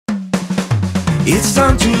It's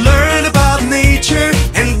time to learn about nature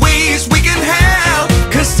and ways we can help,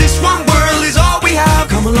 'cause this one world is all we have.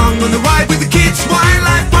 Come along on the ride with the Kids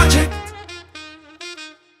Wildlife Project.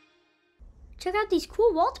 Check out these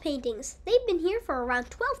cool wall paintings. They've been here for around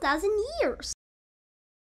 12,000 years.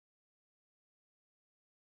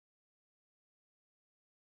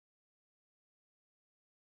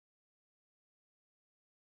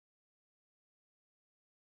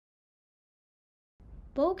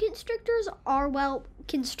 Boa constrictors are, well,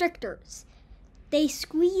 constrictors. They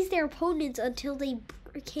squeeze their opponents until they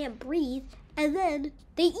can't breathe, and then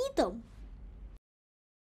they eat them.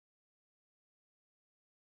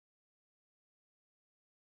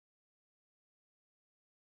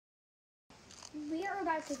 We are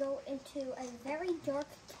about to go into a very dark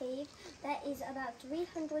cave that is about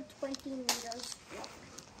 320 meters long.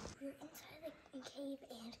 We're inside the cave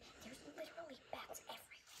and there's literally bats everywhere.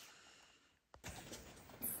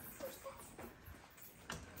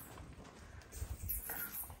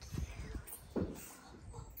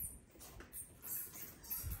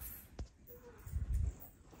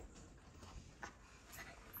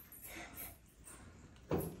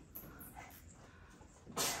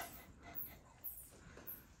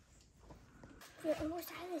 We're almost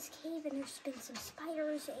out of this cave and there's been some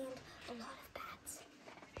spiders and a lot of bats.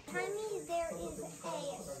 Behind me there is a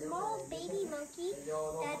small baby monkey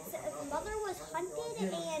that's mother was hunted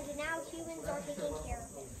and now humans are taking care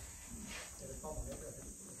of it.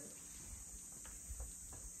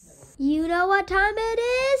 You know what time it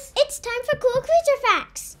is? It's time for cool creature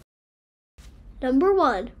facts. Number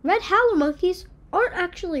 1, red howler monkeys aren't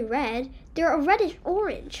actually red, they're a reddish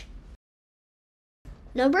orange.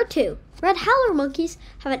 Number 2, red howler monkeys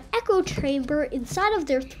have an echo chamber inside of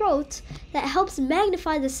their throats that helps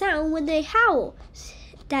magnify the sound when they howl.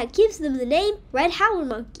 That gives them the name red howler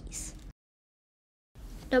monkeys.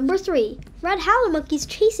 Number 3, red howler monkeys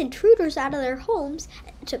chase intruders out of their homes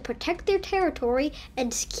to protect their territory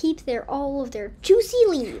and to keep all of their juicy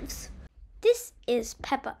leaves. This is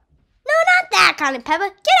Pepa. No, not that kind of Pepa.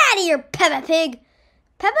 Get out of here, Peppa Pig.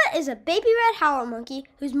 Pepa is a baby red howler monkey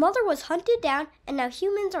whose mother was hunted down and now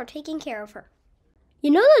humans are taking care of her.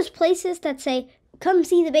 You know those places that say, "Come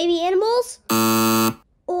see the baby animals"?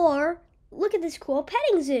 Or, "Look at this cool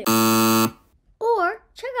petting zoo." Or,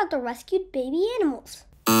 "Check out the rescued baby animals."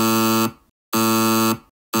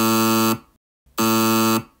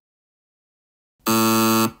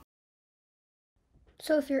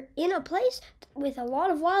 So if you're in a place with a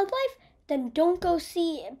lot of wildlife, then don't go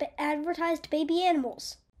see advertised baby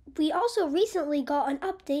animals. We also recently got an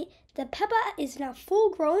update that Pepa is now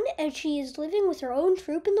full grown and she is living with her own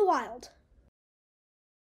troop in the wild.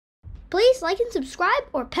 Please like and subscribe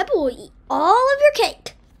or Pepa will eat all of your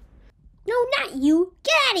cake. No, not you.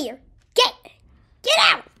 Get out of here. Get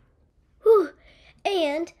out. Whew.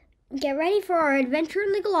 And get ready for our adventure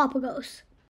in the Galapagos.